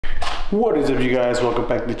What is up, you guys? Welcome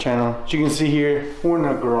back to the channel. As you can see here, we're in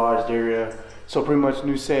a garage area, so pretty much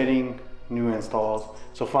new setting, new installs.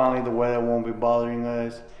 So finally the weather won't be bothering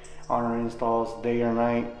us on our installs day or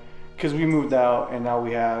night, because we moved out and now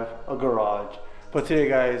we have a garage. But today,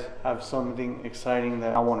 guys, I have something exciting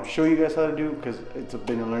that I want to show you guys how to do, because it's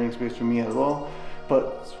been a learning experience for me as well.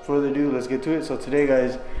 But further ado, let's get to it. So today,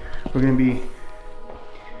 guys, we're going to be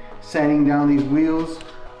sanding down these wheels.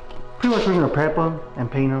 Pretty much we're going to prep them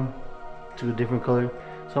and paint them to a different color.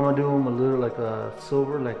 So I'm gonna do them a little like a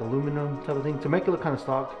silver, like aluminum type of thing, to make it look kind of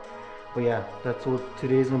stock. But yeah, that's what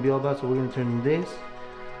today's gonna be all about. So we're gonna turn this,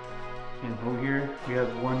 and over here we have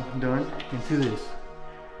one done, into this.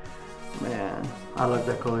 Man, I like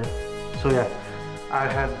that color. So yeah, I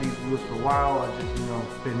had these wheels for a while. I just,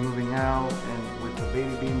 been moving out and with the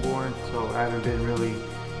baby being born, so I haven't been really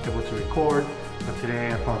able to record. But today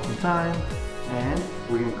I found some time, and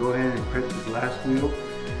we're gonna go ahead and prep this last wheel.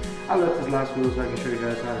 I left this last wheel so I can show you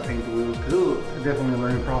guys how to paint the wheels, because it was definitely a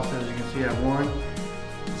learning process. You can see I have 1,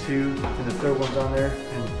 2, and the third one's on there.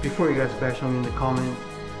 And before you guys bash on me in the comments,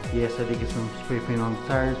 yes, I did get some spray paint on the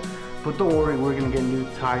tires, but don't worry, we're gonna get new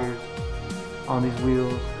tires on these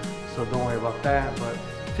wheels, so don't worry about that. But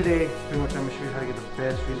today, pretty much I'm gonna show you how to get the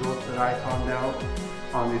best results that I found out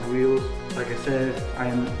on these wheels. Like I said, I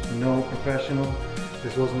am no professional.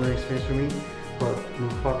 This was a learning experience for me, but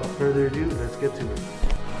without further ado, let's get to it.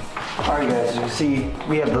 Alright guys, you see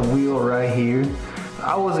we have the wheel right here.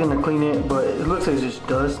 I was gonna clean it, but it looks like it's just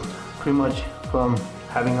dust pretty much from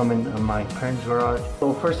having them in my parents' garage.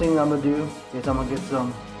 So first thing I'm gonna do is I'm gonna get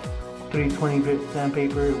some 320 grit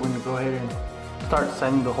sandpaper. We're gonna go ahead and start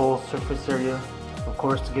sanding the whole surface area, of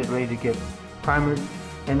course, to get ready to get primered.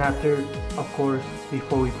 And after, of course,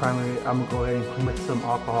 before we primer it, I'm gonna go ahead and clean with some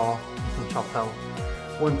alcohol and some chalk towel.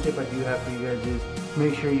 One tip I do have for you guys is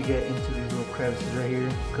make sure you get into these little crevices right here,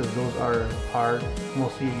 because those are hard.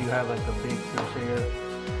 Mostly if you have like a big surface area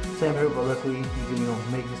sandpaper, but luckily you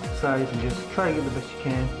can make this to size and just try to get the best you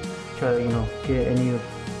can. Try to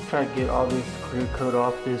try to get all this clear coat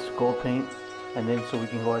off this gold paint, and then so we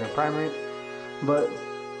can go ahead and primer it. But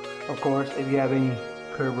of course, if you have any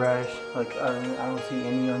curb rash, like I don't see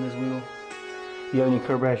any on this wheel. If you have any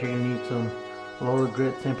curb rash, you're gonna need some lower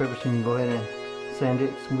grit sandpaper, so you can go ahead and sand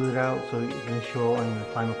it, smooth it out, so it can show on your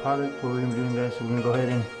final product. What we're gonna be doing, guys, so we're gonna go ahead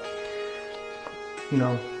and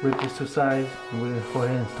rip this to size, and we're gonna go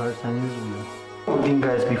ahead and start sanding this wheel. One thing,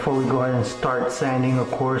 guys, before we go ahead and start sanding,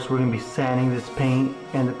 of course, we're gonna be sanding this paint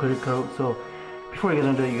and the clear coat. So before you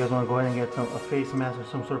guys do it, you guys want to go ahead and get a face mask or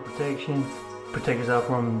some sort of protection, protect yourself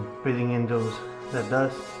from breathing in that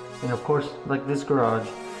dust. And of course, like this garage,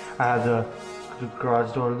 I have the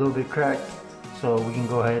garage door a little bit cracked, so we can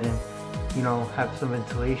go ahead and have some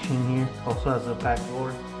ventilation here. Also has a back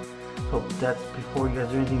door. So that's before you guys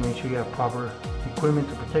do anything. Make sure you have proper equipment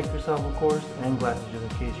to protect yourself, of course, and glasses just in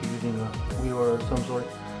case you're using a wheel or some sort.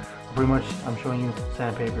 Pretty much I'm showing you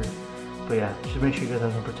sandpaper, but yeah, just make sure you guys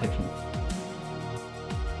have some protection.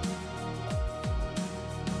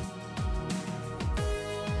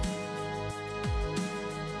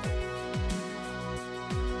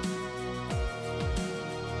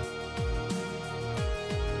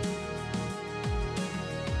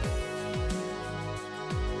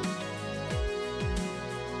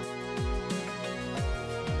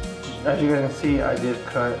 As you guys can see, I did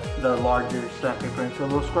cut the larger sandpaper into a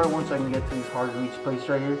little square one so I can get to these hard to reach places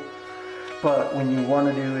right here. But when you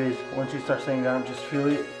want to do is, once you start sanding down, just feel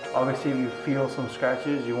it. Obviously, if you feel some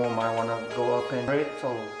scratches, you might want to go up and grit.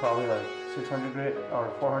 So probably like 600 grit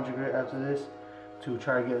or 400 grit after this, to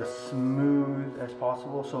try to get as smooth as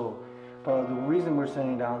possible. So, but the reason we're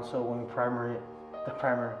sanding down, so when we primer it, the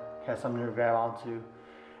primer has something to grab onto.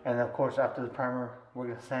 And of course, after the primer, we're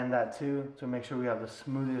gonna sand that too, to make sure we have the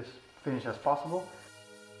smoothest finish as possible.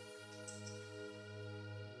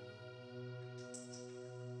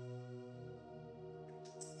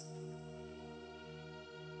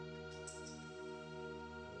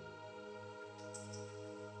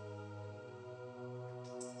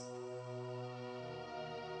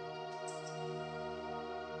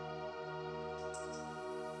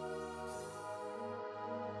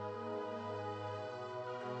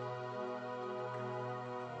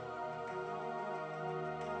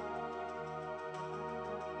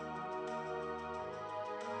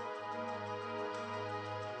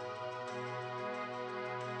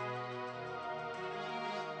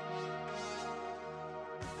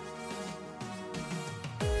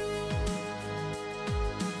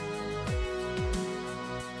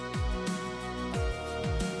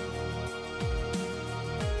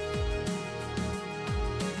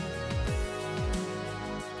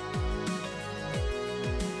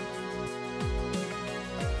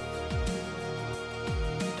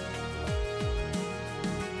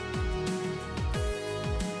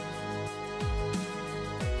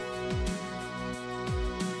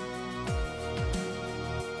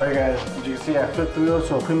 Alright guys, as you can see I flipped the wheel,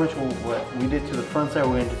 so pretty much what we did to the front side,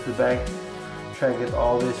 we're going to do to the back. Try to get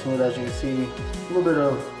all this smooth. As you can see, a little bit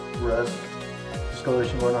of rust,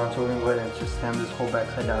 discoloration going on, so we're going to go ahead and just sand this whole back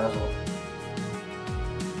side down as well.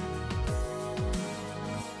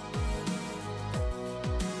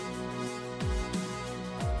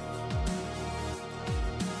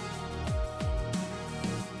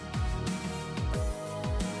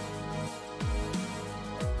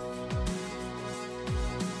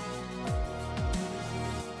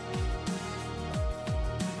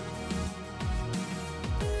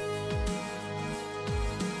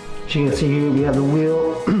 As you can see here, we have the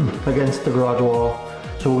wheel against the garage wall.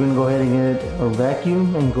 So we're gonna go ahead and get a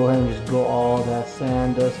vacuum and go ahead and just blow all that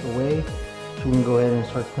sand dust away. So we can go ahead and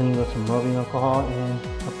start cleaning with some rubbing alcohol and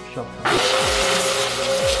upper shock.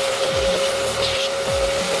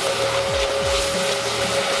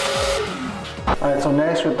 Alright, so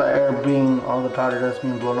next, with the air being, all the powder dust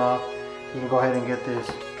being blown off, you can go ahead and get this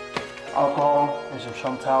alcohol and some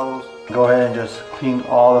shunt towels. Go ahead and just clean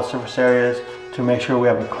all the surface areas to make sure we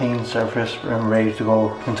have a clean surface and ready to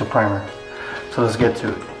go into primer. So let's get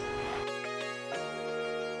to it.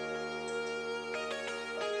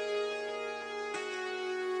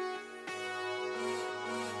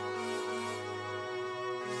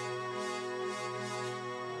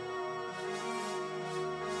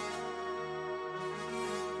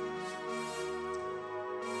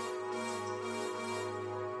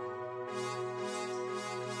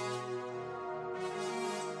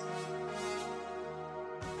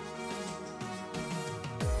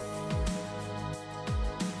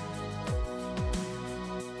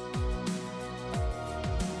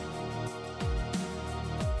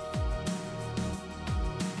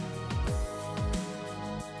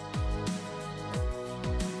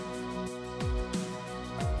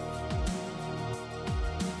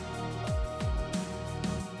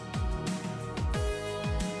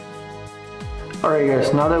 Alright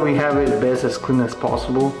guys, now that we have it best as clean as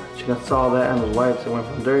possible, you can saw that and the wipes, it went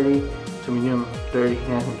from dirty to medium dirty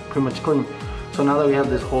and pretty much clean. So now that we have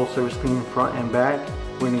this whole surface clean front and back,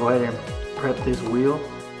 we're going to go ahead and prep this wheel.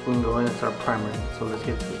 So we can go ahead and start primering. So let's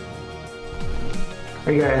get to it.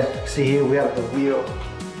 Alright guys, see here we have the wheel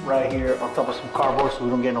right here on top of some cardboard so we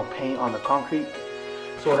don't get no paint on the concrete.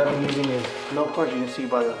 So what I've been using is milk cards, you can see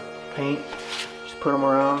by the paint. Just put them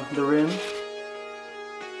around the rim.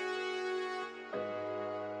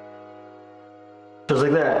 Just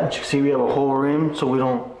like that. As you can see, we have a whole rim, so we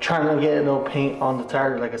don't try not to get no paint on the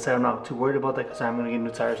tire. Like I said, I'm not too worried about that because I'm going to get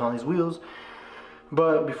new tires on these wheels.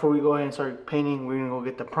 But before we go ahead and start painting, we're going to go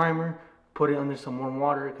get the primer, put it under some warm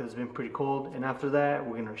water because it's been pretty cold. And after that,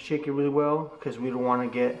 we're going to shake it really well because we don't want to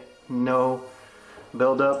get no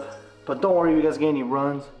buildup. But don't worry if you guys get any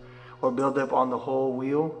runs or buildup on the whole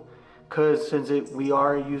wheel, because since we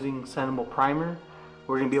are using sandable primer,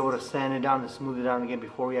 we're going to be able to sand it down and smooth it down again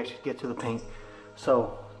before we actually get to the paint.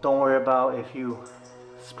 So don't worry about if you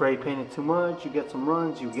spray paint it too much, you get some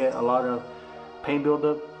runs, you get a lot of paint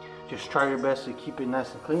buildup. Just try your best to keep it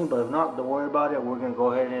nice and clean, but if not, don't worry about it. We're going to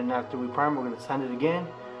go ahead and after we prime, we're going to sand it again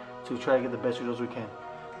to try to get the best results we can.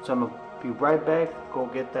 So I'm going to be right back, go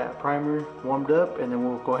get that primer warmed up, and then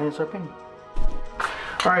we'll go ahead and start painting.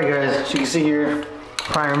 Alright guys, as you can see here,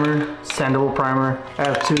 primer, sandable primer. I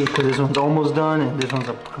have two because this one's almost done and this one's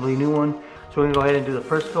a completely new one. So we're going to go ahead and do the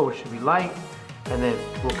first coat, which should be light, and then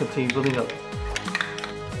we'll continue building up.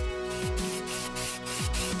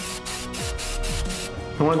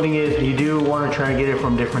 The one thing is, you do want to try to get it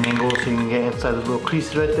from different angles so you can get inside the little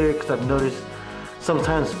creases right there, because I've noticed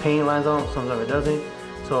sometimes paint lands on them, sometimes it doesn't.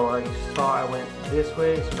 So like you saw, I went this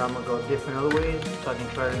way, so now I'm going to go different other ways so I can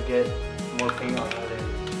try to get more paint on that area.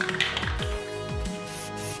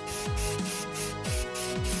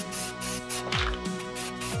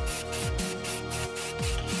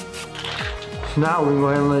 So now we're going to go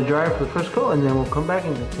ahead and let it dry for the first coat, and then we'll come back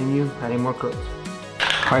and continue adding more coats.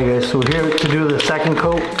 Alright guys, so we're here to do the second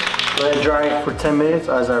coat. Let it dry for 10 minutes.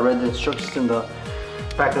 As I read the instructions in the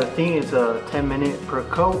back of the thing, it's a 10-minute per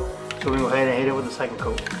coat. So we're going to go ahead and hit it with the second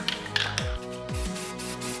coat.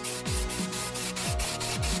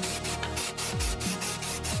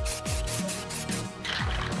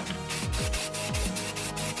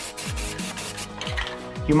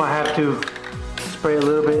 You might have to spray a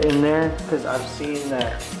little bit in there because I've seen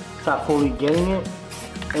that it's not fully getting it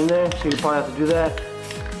in there, so you probably have to do that.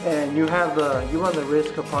 And you run the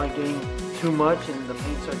risk of probably getting too much and the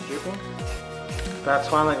paint starts dripping. That's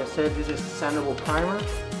fine. Like I said, this is sandable primer,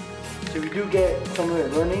 so if you do get some of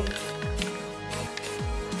it running,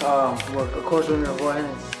 of course we're going to go ahead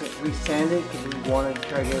and re-sand it because we want to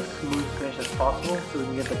try to get as smooth finish as possible so we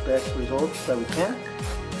can get the best results that we can.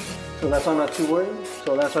 So that's all, not too worried.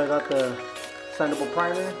 So that's why I got the sandable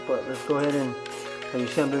primer. But let's go ahead and, as you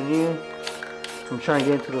see I'm doing here, I'm trying to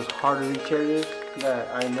get into those hard to reach areas that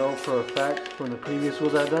I know for a fact from the previous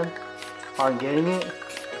wheels I've done aren't getting it.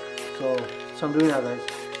 So I'm doing that, guys.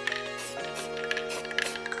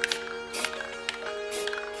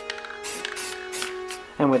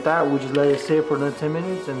 And with that, we'll just let it sit for another 10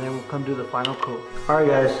 minutes and then we'll come do the final coat. Alright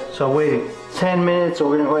guys, so I waited 10 minutes, so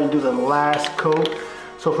we're gonna go ahead and do the last coat.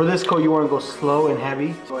 So for this coat, you wanna go slow and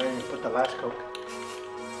heavy. Go ahead and put the last coat.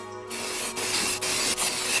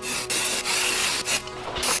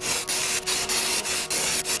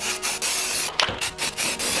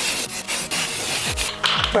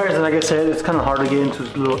 Alright, so like I said, it's kind of hard to get into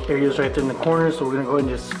little areas right there in the corner, so we're gonna go ahead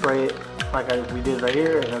and just spray it like we did right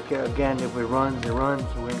here. And okay, again, if it runs, it runs.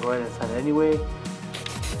 So we're gonna go ahead and sand it anyway.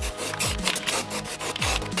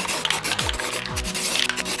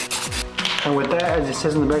 And with that, as it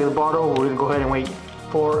says in the back of the bottle, we're gonna go ahead and wait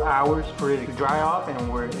 4 hours for it to dry off, and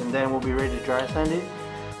then we'll be ready to dry sand it.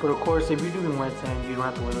 But of course, if you're doing wet sand, you don't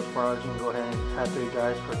have to wait those 4 hours. You can go ahead and after it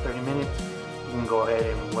dries for 30 minutes, you can go ahead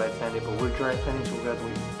and wet sand it. But we're dry sanding, so we got to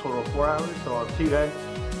wait a total of 4 hours. So I'll see you guys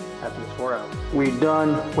after this 4 hours. We're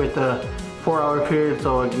done with the 4 hour period,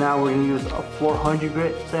 so now we're gonna use a 400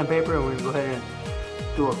 grit sandpaper, and we're gonna go ahead and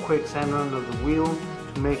do a quick sand run of the wheel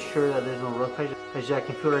to make sure that there's no rough edge. As you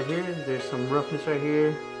can feel right here, there's some roughness right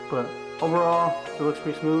here, but overall it looks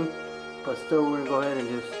pretty smooth. But still, we're gonna go ahead and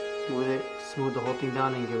just smooth the whole thing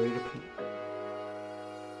down and get ready to paint.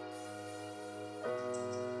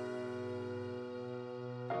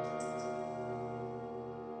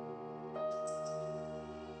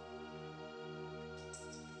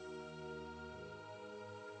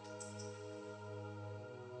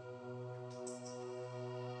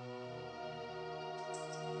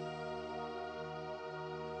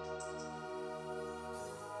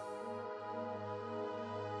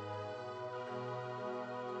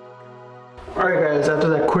 Alright guys, after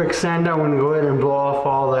that quick sand down, we're going to go ahead and blow off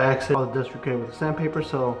all the excess, all the dust we created with the sandpaper,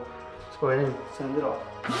 so let's go ahead and sand it off.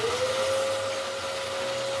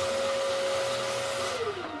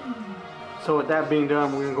 So with that being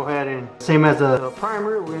done, we're going to go ahead and, same as the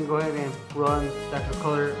primer, we're going to go ahead and run the actual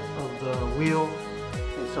color of the wheel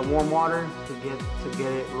in some warm water to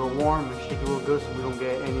get it real warm and shake it real good so we don't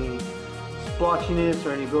get any splotchiness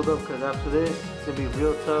or any buildup, because after this, it's going to be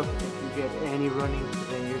real tough if you get any running,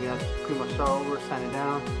 then you're going to have to pretty much start over, sand it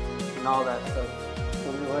down, and all that stuff.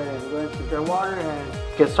 So we're going to go ahead and put that water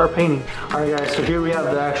and start painting. Alright guys, so here we have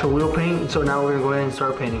the actual wheel paint, so now we're going to go ahead and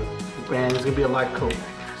start painting. And it's going to be a light coat.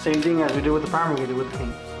 Same thing as we did with the primer, we did with the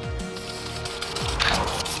paint.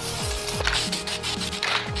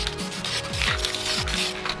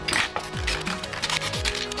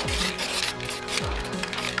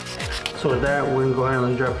 So with that, we're going to go ahead and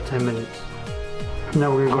let it dry for 10 minutes.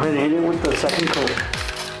 Now we're going to go ahead and hit it with the second coat.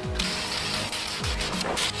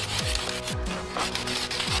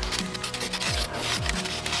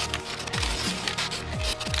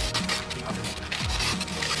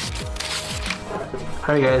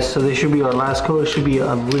 Alright guys, so this should be our last coat. It should be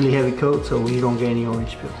a really heavy coat so we don't get any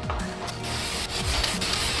orange peel.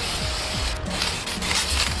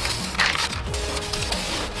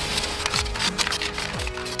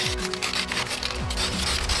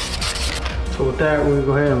 So with that, we're going to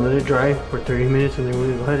go ahead and let it dry for 30 minutes, and then we're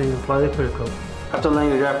going to go ahead and apply the clear coat. After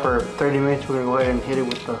letting it dry for 30 minutes, we're going to go ahead and hit it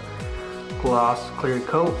with the gloss clear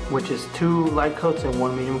coat, which is 2 light coats and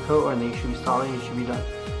 1 medium coat, and then you should be solid and you should be done.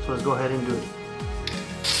 So let's go ahead and do it.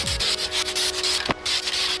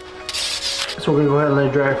 So we're going to go ahead and let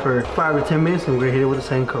it dry for 5 to 10 minutes, and we're going to hit it with the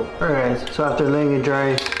second coat. Alright guys, so after letting it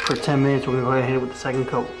dry for 10 minutes, we're going to go ahead and hit it with the second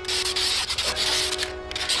coat.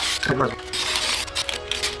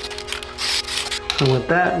 And with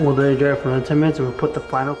that, we'll let it dry for another 10 minutes and we'll put the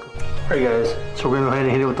final coat. Alright guys, so we're going to go ahead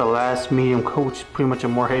and hit it with the last medium coat, which is pretty much a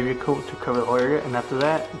more heavier coat to cover the whole area, and after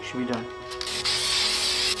that, we should be done.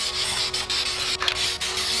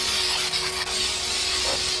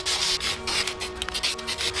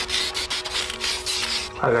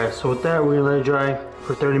 Alright guys, so with that, we're going to let it dry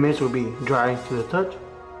for 30 minutes. It will be dry to the touch.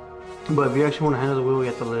 But if you actually want to handle the wheel,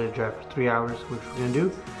 you have to let it dry for 3 hours, which we're going to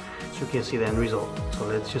do, so you can see the end result. So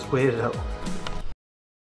let's just wait it out.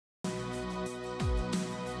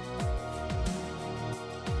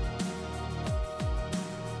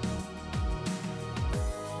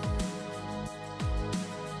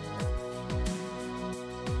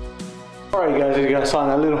 Alright guys, as you guys saw in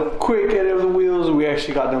that little quick edit of the wheels, we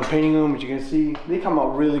actually got done painting them. As you can see, they come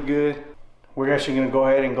out really good. We're actually going to go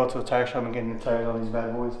ahead and go to a tire shop and get new tires on these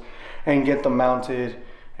bad boys and get them mounted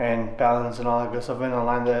and balanced and all that good stuff, and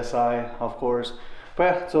align the SI, of course. But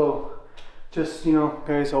yeah, so just, you know,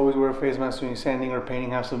 guys, always wear a face mask when you're sanding or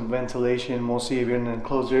painting. Have some ventilation, mostly if you're in an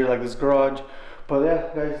enclosed area like this garage. But yeah,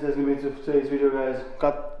 guys, that's gonna be it for today's video, guys.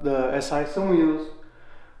 Got the SI, some wheels,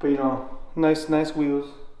 but you know, nice wheels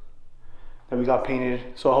that we got painted.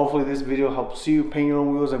 So hopefully this video helps you paint your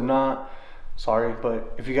own wheels. If not, sorry,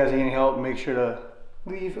 but if you guys need any help, make sure to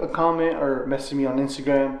leave a comment or message me on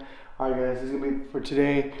Instagram. Alright guys, this is gonna be it for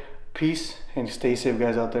today. Peace and stay safe,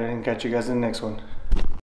 guys, out there, and catch you guys in the next one.